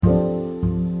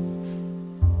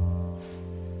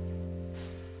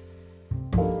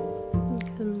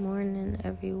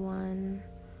everyone.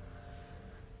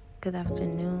 Good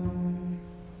afternoon.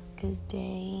 Good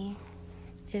day.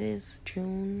 It is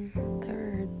June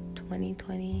 3rd,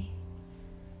 2020.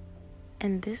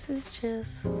 And this is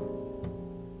just,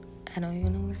 I don't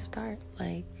even know where to start.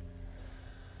 My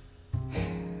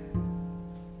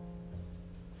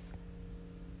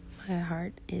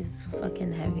heart is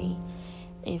fucking heavy.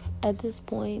 If at this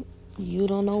point you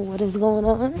don't know what is going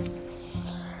on,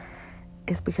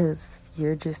 it's because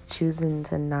you're just choosing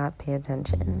to not pay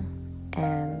attention.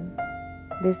 And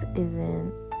this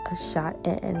isn't a shot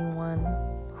at anyone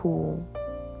who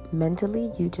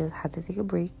mentally you just had to take a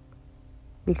break,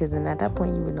 because then at that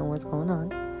point you would know what's going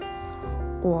on.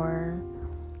 Or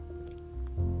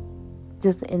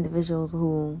just the individuals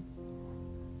who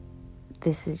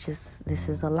this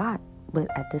is a lot, but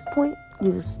at this point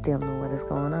you still know what is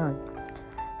going on.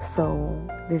 So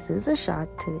this is a shot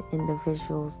to the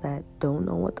individuals that don't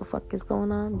know what the fuck is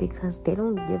going on, because they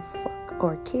don't give a fuck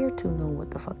or care to know what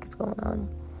the fuck is going on.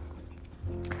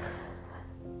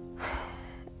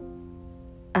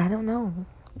 I don't know.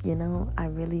 I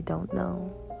really don't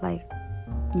know.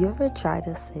 You ever try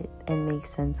to sit and make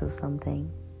sense of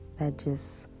something that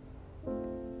just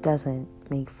doesn't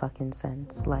make fucking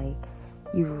sense?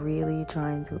 You really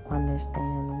trying to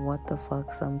understand what the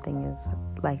fuck something is.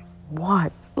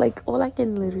 What? All I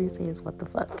can literally say is what the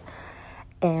fuck.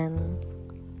 And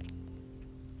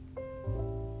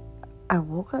I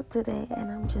woke up today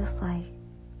and I'm just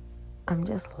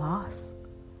lost.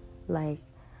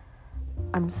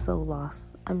 I'm so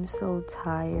lost. I'm so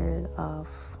tired of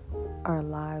our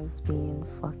lives being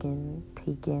fucking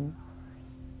taken.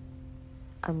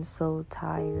 I'm so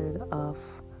tired of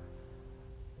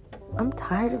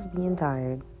being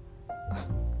tired.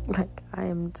 I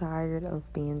am tired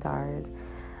of being tired.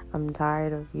 I'm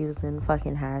tired of using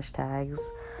fucking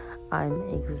hashtags. I'm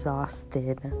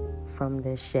exhausted from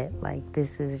this shit.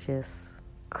 This is just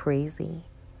crazy.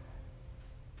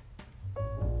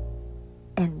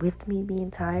 And with me being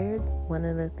tired, one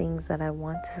of the things that I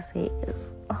want to say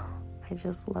is, I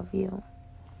just love you.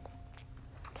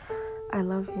 I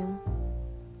love you.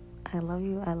 I love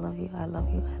you. I love you. I love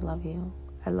you. I love you.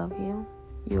 I love you.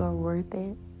 You are worth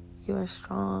it. You are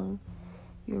strong.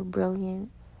 You're brilliant.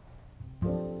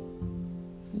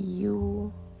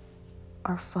 You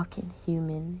are fucking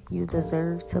human. You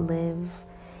deserve to live.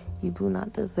 You do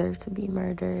not deserve to be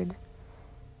murdered.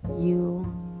 You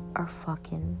are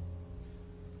fucking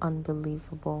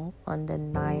unbelievable,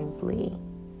 undeniably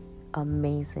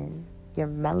amazing. Your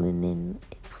melanin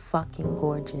is fucking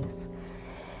gorgeous.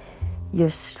 Your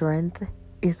strength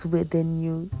is within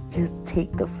you. Just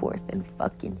take the force and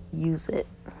fucking use it.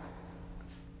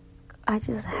 I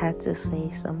just had to say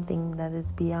something that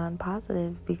is beyond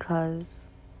positive, because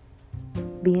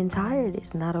being tired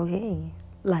is not okay.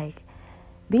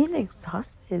 Being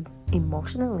exhausted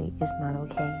emotionally is not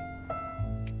okay.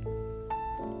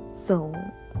 So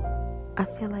I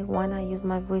feel like, why not use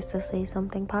my voice to say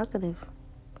something positive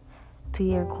to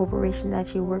your corporation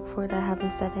that you work for that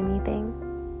haven't said anything?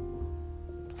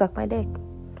 Suck my dick.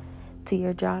 To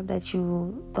your job that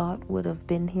you thought would have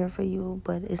been here for you,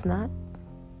 but it's not.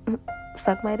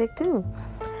 Suck my dick too.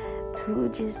 To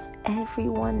just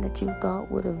everyone that you thought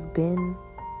would have been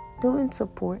doing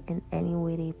support in any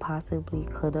way they possibly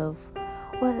could have,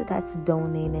 whether that's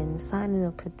donating, signing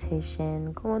a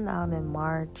petition, going out in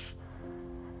march,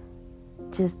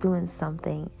 just doing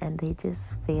something, and they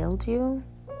just failed you.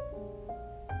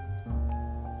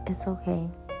 It's okay.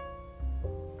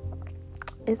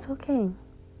 It's okay.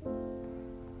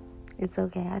 It's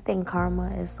okay. I think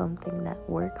karma is something that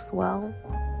works well.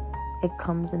 It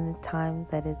comes in the time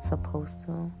that it's supposed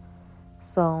to.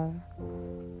 So,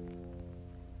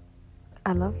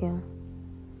 I love you.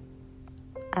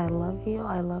 I love you.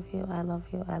 I love you. I love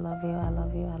you. I love you. I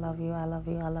love you. I love you. I love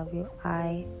you. I love you.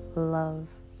 I love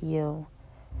you.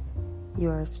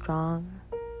 You're strong.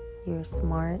 You're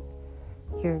smart.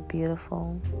 You're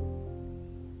beautiful.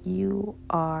 You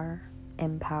are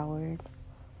empowered.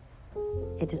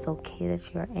 It is okay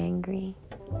that you're angry,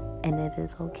 and it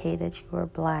is okay that you are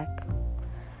black.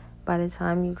 By the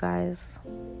time you guys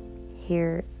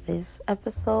hear this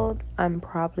episode, I'm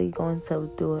probably going to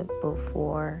do it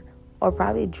before, or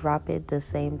probably drop it the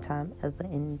same time as I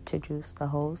introduce the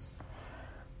host.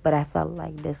 But I felt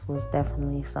like this was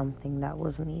definitely something that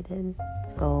was needed.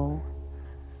 So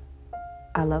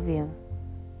I love you.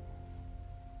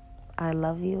 I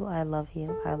love you. I love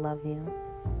you. I love you.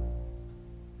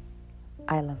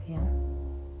 I love you.